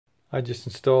I just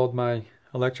installed my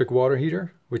electric water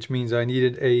heater, which means I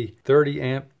needed a 30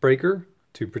 amp breaker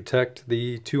to protect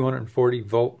the 240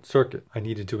 volt circuit. I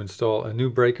needed to install a new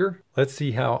breaker. Let's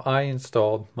see how I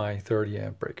installed my 30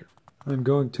 amp breaker. I'm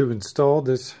going to install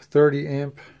this 30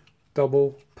 amp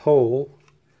double pole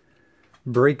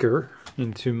breaker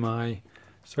into my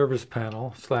service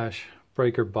panel slash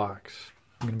breaker box.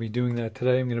 I'm going to be doing that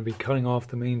today. I'm going to be cutting off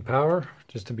the main power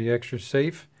just to be extra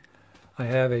safe. I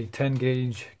have a 10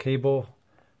 gauge cable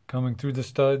coming through the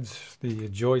studs, the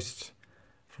joists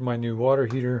for my new water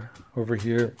heater over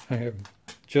here. I have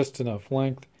just enough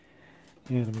length,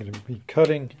 and I'm going to be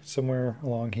cutting somewhere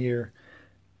along here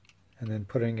and then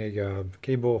putting a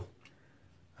cable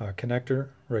connector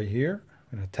right here.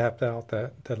 I'm going to tap out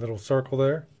that little circle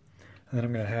there, and then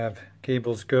I'm going to have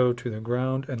cables go to the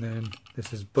ground, and then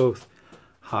this is both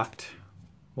hot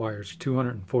wires,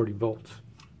 240 volts.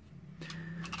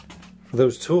 For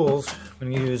those tools,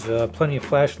 I'm going to use plenty of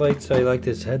flashlights. I like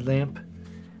this headlamp.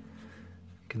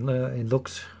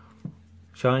 It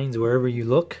shines wherever you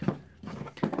look.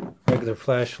 Regular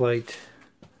flashlight.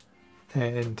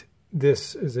 And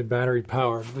this is a battery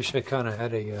powered. Wish I kind of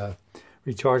had a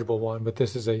rechargeable one, but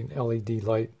this is a LED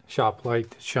light, shop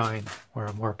light to shine where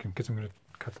I'm working, because I'm going to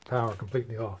cut the power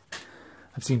completely off.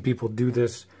 I've seen people do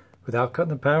this without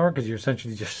cutting the power, because you're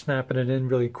essentially just snapping it in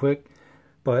really quick,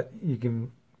 but you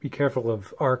can be careful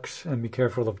of arcs and be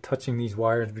careful of touching these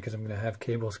wires, because I'm going to have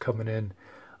cables coming in.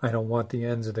 I don't want the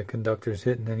ends of the conductors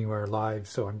hitting anywhere live,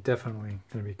 so I'm definitely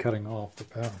going to be cutting off the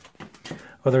power.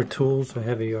 Other tools, I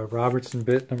have a Robertson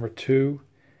bit number 2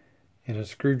 and a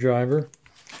screwdriver.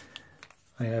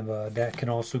 I have that can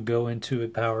also go into a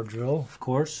power drill, of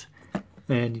course,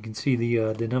 and you can see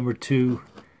the number 2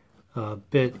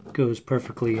 bit goes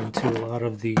perfectly into a lot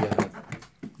of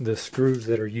the screws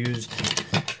that are used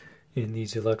in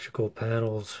these electrical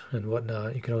panels and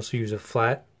whatnot. You can also use a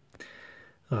flat,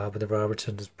 but the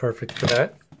Robertson is perfect for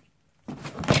that.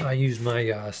 I use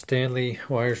my Stanley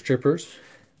wire strippers.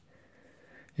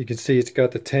 You can see it's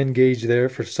got the 10 gauge there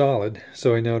for solid,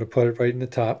 so I know to put it right in the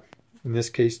top. In this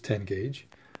case, 10 gauge.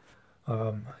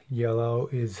 Yellow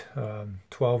is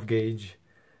 12 gauge,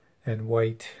 and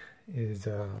white is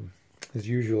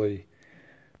usually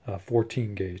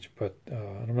 14 gauge, but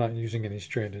I'm not using any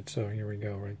stranded, so here we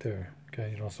go right there.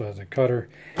 Okay, it also has a cutter,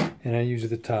 and I use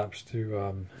the tops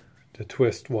to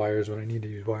twist wires when I need to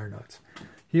use wire nuts.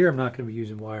 Here I'm not going to be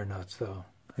using wire nuts though.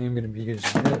 I am going to be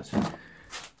using this.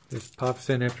 This pops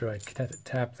in after I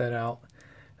tap that out,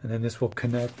 and then this will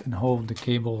connect and hold the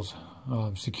cables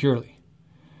securely,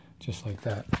 just like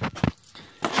that.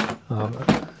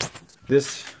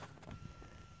 This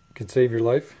can save your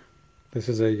life. This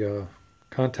is a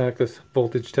contactless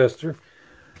voltage tester.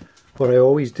 What I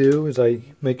always do is I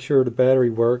make sure the battery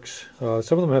works.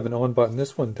 Some of them have an on button.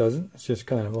 This one doesn't. It's just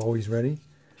kind of always ready.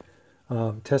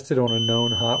 Test it on a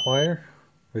known hot wire.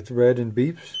 If it's red and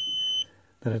beeps,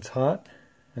 then it's hot.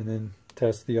 And then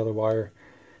test the other wire,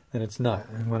 then it's not.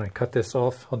 And when I cut this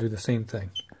off, I'll do the same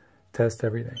thing. Test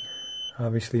everything.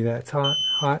 Obviously that's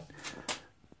hot.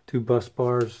 2 bus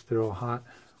bars, they're all hot.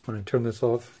 When I turn this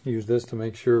off, use this to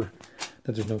make sure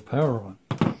that there's no power on.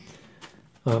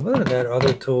 Other than that,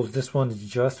 other tools, this one's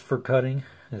just for cutting.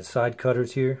 There's side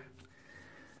cutters here.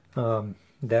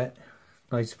 That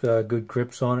nice good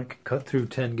grips on it. Can cut through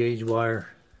 10 gauge wire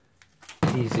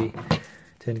easy.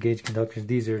 10 gauge conductors.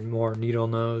 These are more needle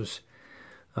nose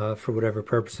for whatever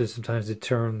purposes. Sometimes they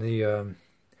turn the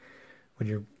when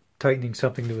you're tightening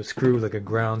something to a screw, like a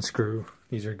ground screw,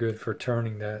 these are good for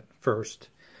turning that first.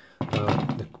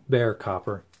 The bare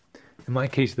copper. In my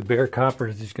case, the bare copper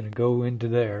is just going to go into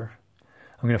there.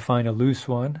 I'm going to find a loose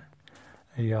one,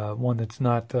 one that's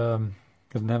not doesn't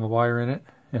have a wire in it,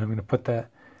 and I'm going to put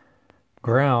that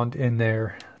ground in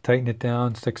there, tighten it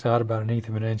down, sticks out about 1/8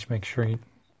 of an inch. Make sure you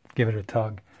give it a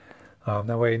tug.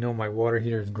 That way I know my water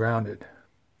heater is grounded.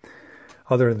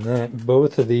 Other than that,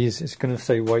 both of these, it's going to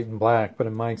say white and black, but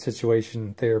in my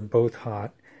situation, they're both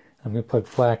hot. I'm going to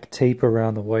put black tape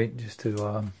around the white just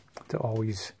to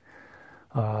always,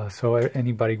 so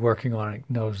anybody working on it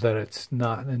knows that it's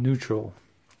not a neutral,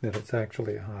 that it's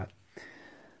actually a hot.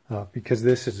 Because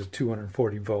this is a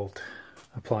 240 volt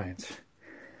appliance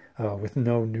with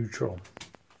no neutral.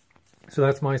 So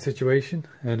that's my situation,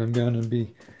 and I'm going to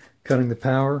be cutting the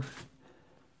power,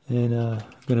 and I'm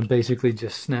going to basically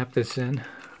just snap this in.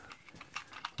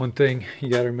 One thing you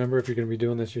got to remember if you're going to be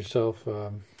doing this yourself,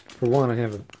 for one, I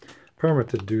have a permit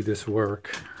to do this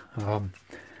work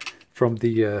from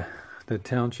the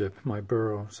township, my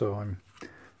borough, so I'm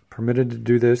permitted to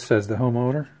do this as the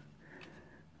homeowner.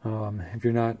 If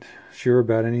you're not sure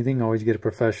about anything, always get a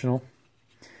professional.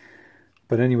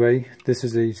 But anyway, this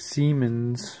is a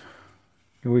Siemens.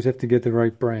 You always have to get the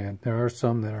right brand. There are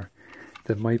some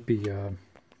that might be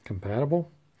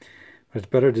compatible, but it's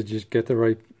better to just get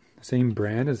the same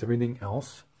brand as everything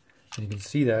else. And you can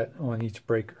see that on each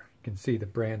breaker. You can see the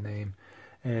brand name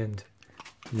and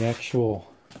the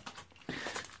actual.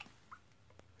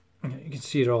 You can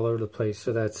see it all over the place.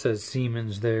 So that says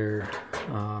Siemens there.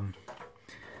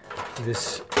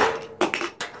 This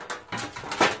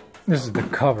is the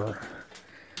cover.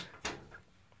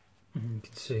 You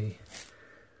can see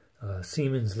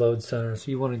Siemens Load Center. So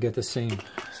you want to get the same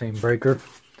breaker.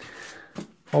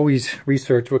 Always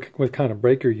research what kind of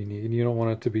breaker you need. You don't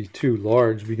want it to be too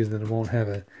large because then it won't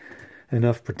have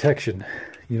enough protection.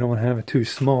 You don't want to have it too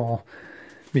small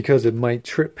because it might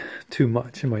trip too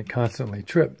much. It might constantly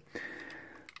trip.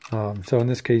 So in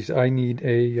this case, I need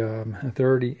a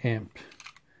 30 amp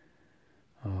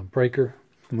breaker.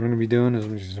 And what I'm going to be doing is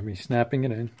I'm just going to be snapping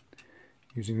it in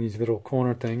using these little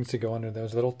corner things to go under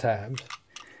those little tabs.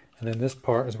 And then this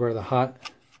part is where the hot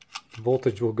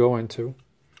voltage will go into.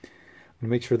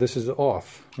 Make sure this is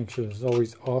off. Make sure it's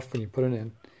always off when you put it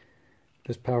in.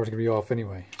 This power is going to be off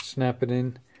anyway. Snap it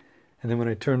in, and then when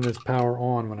I turn this power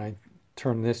on, when I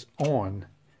turn this on,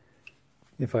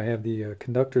 if I have the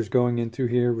conductors going in through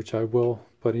here, which I will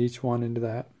put each one into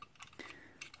that,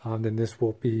 then this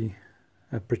will be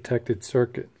a protected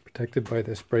circuit, protected by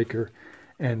this breaker,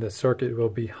 and the circuit will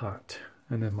be hot.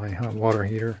 And then my hot water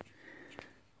heater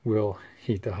will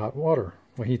heat the hot water.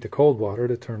 Will heat the cold water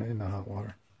to turn it into hot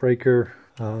water. Breaker,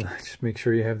 just make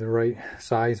sure you have the right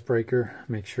size breaker.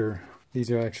 Make sure these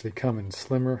are actually come in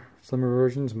slimmer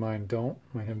versions. Mine don't.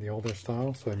 Mine have the older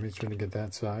style, so I made sure to get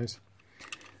that size.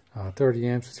 30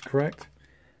 amps is correct.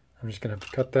 I'm just going to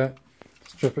cut that,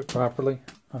 strip it properly.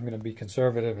 I'm going to be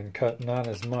conservative and cut not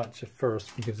as much at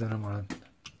first because then I'm going to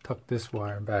tuck this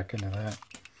wire back into that.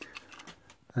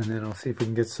 And then I'll see if we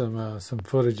can get some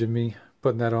footage of me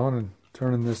putting that on and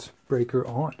turning this breaker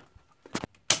on.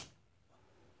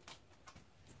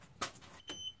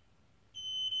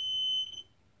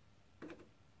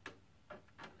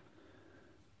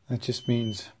 That just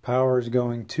means power is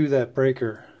going to that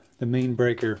breaker, the main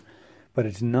breaker, but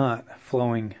it's not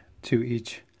flowing to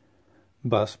each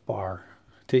bus bar,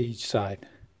 to each side.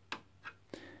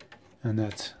 And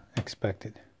that's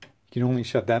expected. You can only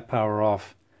shut that power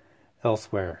off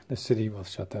elsewhere. The city will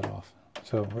shut that off.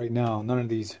 So right now, none of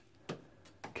these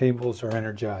cables are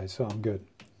energized, so I'm good.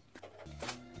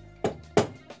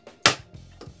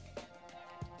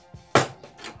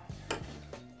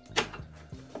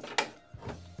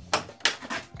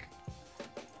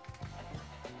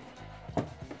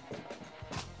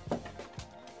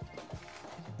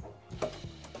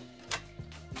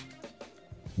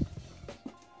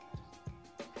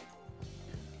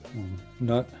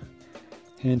 Nut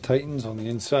hand tightens on the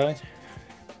inside.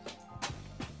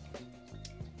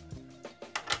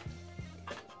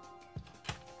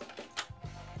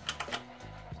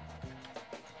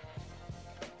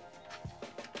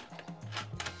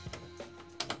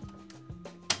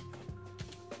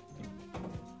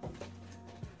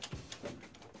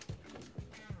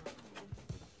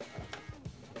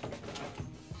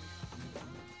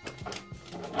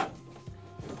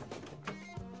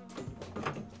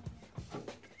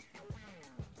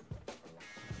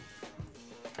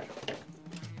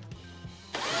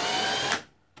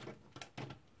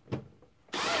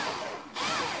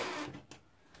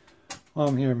 While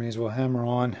I'm here, I may as well hammer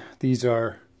on. These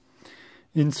are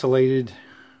insulated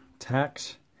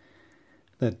tacks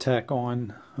that tack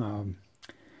on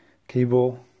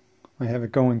cable. I have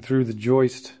it going through the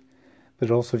joist, but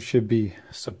it also should be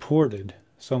supported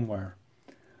somewhere.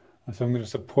 So I'm going to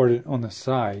support it on the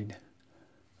side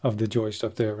of the joist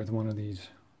up there with one of these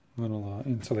little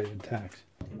insulated tacks.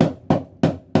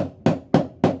 Not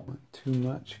too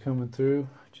much coming through,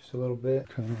 just a little bit.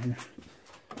 Come here.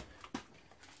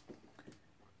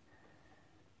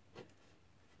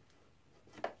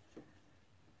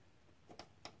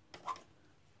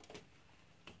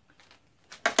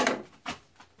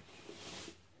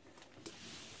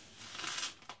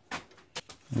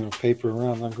 Little paper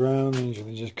around the ground. I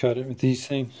usually just cut it with these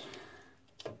things.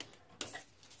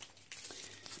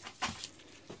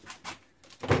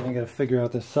 I gotta figure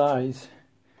out the size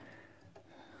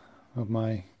of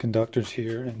my conductors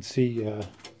here and see. I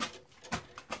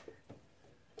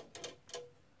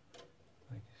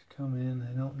just come in.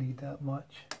 I don't need that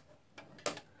much.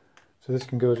 So this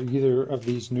can go to either of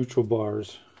these neutral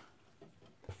bars.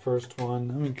 The first one.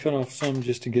 I'm gonna cut off some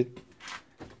just to get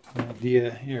an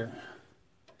idea here.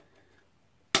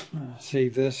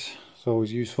 Save this. It's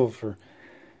always useful for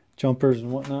jumpers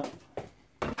and whatnot.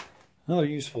 Another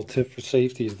useful tip for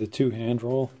safety is the two-hand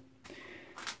rule.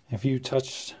 If you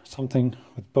touch something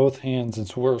with both hands,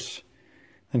 it's worse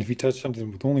than if you touch something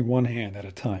with only one hand at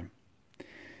a time.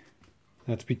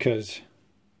 That's because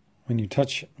when you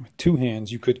touch with two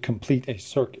hands, you could complete a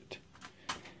circuit.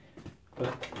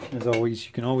 But as always,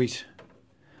 you can always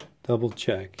double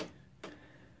check.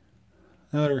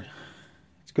 It's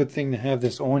a good thing to have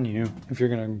this on you if you're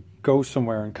going to go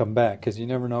somewhere and come back, because you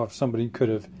never know if somebody could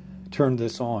have turned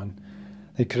this on.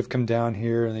 They could have come down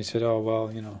here and they said, oh,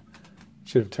 well, you know,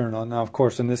 should have turned on. Now, of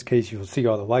course, in this case, you'll see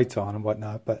all the lights on and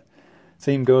whatnot, but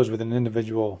same goes with an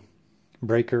individual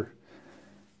breaker.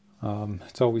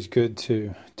 It's always good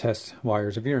to test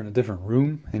wires. If you're in a different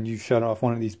room and you shut off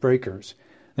one of these breakers,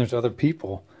 there's other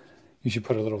people, you should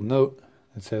put a little note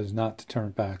that says not to turn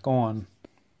it back on.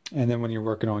 And then when you're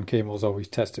working on cables, always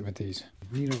test it with these.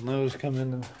 Needle nose come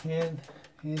in the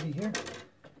handy here.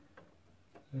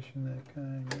 Position that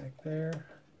kind back there.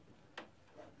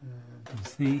 And you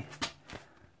see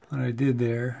what I did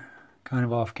there, kind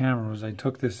of off camera, was I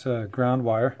took this ground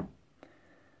wire,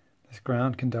 this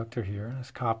ground conductor here,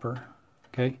 this copper,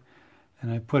 okay, and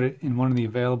I put it in one of the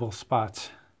available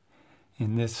spots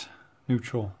in this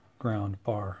neutral ground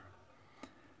bar,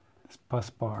 this bus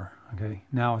bar, okay.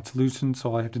 Now it's loosened, so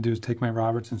all I have to do is take my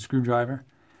Robertson screwdriver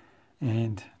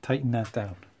and tighten that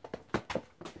down.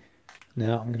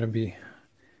 Now I'm going to be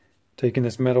taking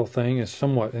this metal thing, is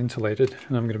somewhat insulated,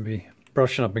 and I'm going to be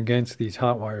brushing up against these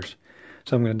hot wires.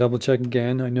 So I'm going to double check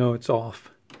again. I know it's off,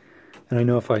 and I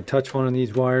know if I touch one of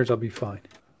these wires, I'll be fine.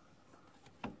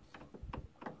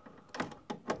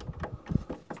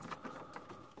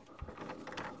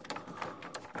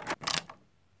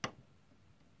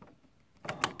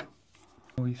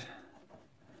 Always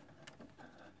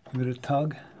give it a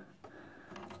tug.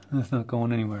 That's not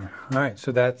going anywhere. Alright,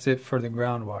 so that's it for the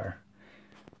ground wire.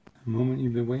 The moment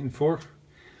you've been waiting for.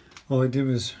 All I did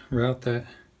was route the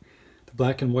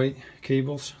black and white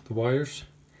cables, the wires,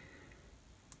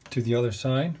 to the other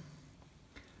side.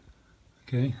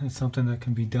 Okay, that's something that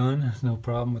can be done. There's no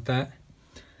problem with that.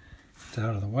 It's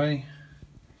out of the way.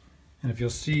 And if you'll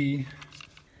see,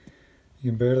 you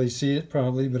can barely see it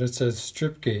probably, but it says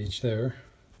strip gauge there.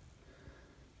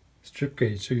 Strip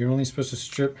gauge, so you're only supposed to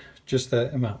strip just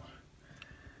that amount,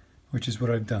 which is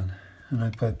what I've done. And I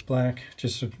put black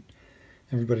just so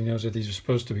everybody knows that these are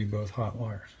supposed to be both hot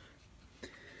wires,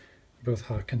 both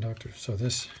hot conductors. So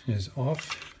this is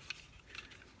off.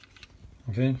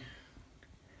 Okay,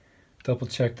 double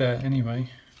check that anyway.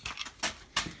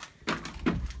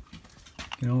 You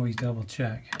can always double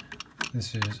check.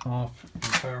 This is off.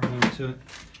 Power mode to it.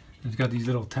 It's got these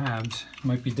little tabs. It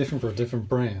might be different for a different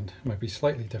brand. It might be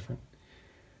slightly different.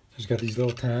 It's got these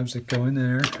little tabs that go in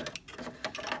there.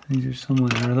 These are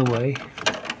somewhat out of the way,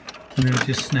 and then it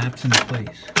just snaps into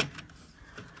place.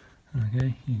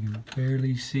 Okay, you can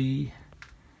barely see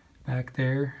back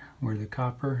there where the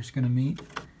copper is going to meet,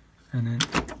 and then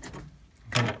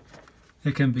okay,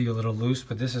 it can be a little loose,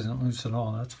 but this isn't loose at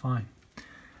all. That's fine,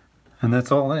 and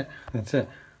that's all it. That's it.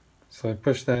 So I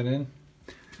push that in.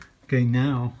 Okay,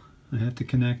 now I have to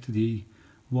connect the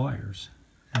wires,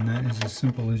 and that is as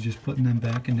simple as just putting them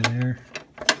back into there.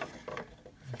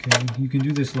 Okay, you can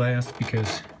do this last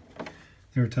because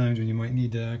there are times when you might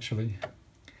need to actually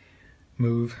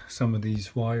move some of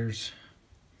these wires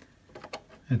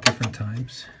at different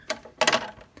times.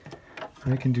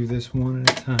 I can do this one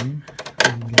at a time.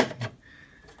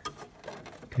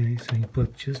 Okay, so you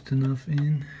put just enough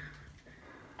in.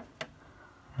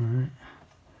 Alright.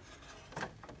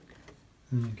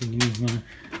 And I can use my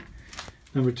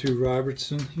number 2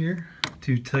 Robertson here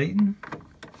to tighten.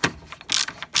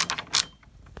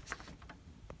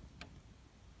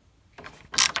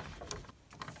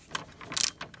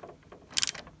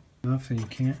 Enough so you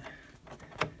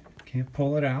can't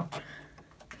pull it out.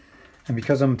 And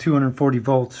because I'm 240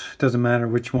 volts, it doesn't matter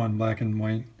which one, black and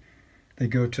white. They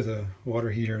go to the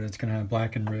water heater that's going to have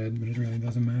black and red, but it really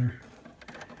doesn't matter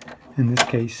in this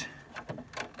case.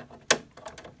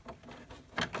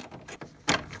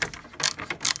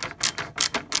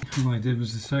 What I did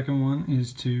was the second one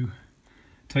is to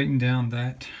tighten down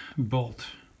that bolt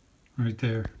right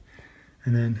there,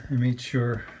 and then I made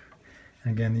sure,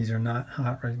 and again these are not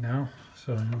hot right now,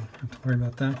 so I don't have to worry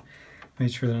about that.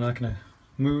 Made sure they're not going to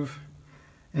move,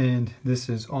 and this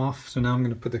is off, so now I'm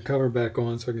going to put the cover back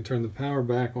on so I can turn the power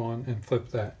back on and flip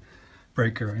that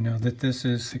breaker. I know that this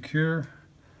is secure,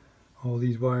 all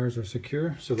these wires are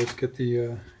secure, so let's get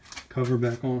the cover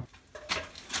back on.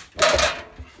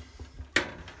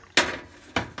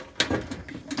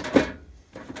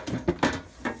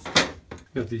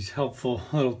 Got these helpful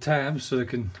little tabs so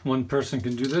that one person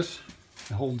can do this.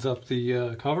 It holds up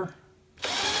the cover.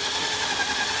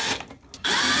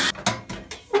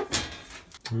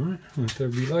 Alright, let there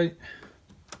be light.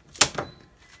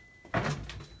 And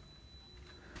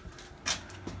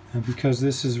because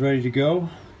this is ready to go,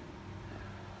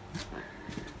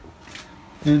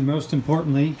 and most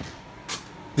importantly,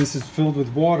 this is filled with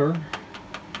water.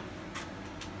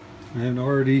 I have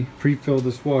already pre-filled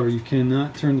this water. You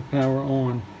cannot turn the power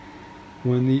on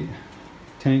when the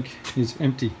tank is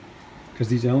empty because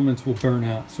these elements will burn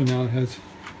out. So now it has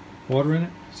water in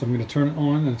it, so I'm going to turn it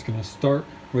on and it's going to start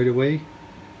right away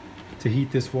to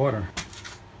heat this water.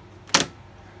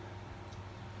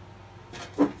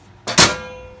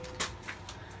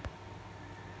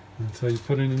 That's how you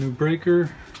put in a new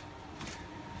breaker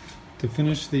to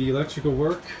finish the electrical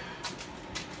work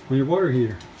on your water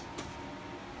heater.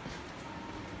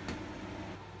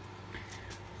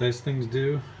 Last thing to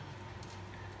do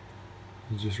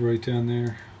is just write down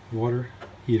there, water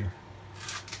heater.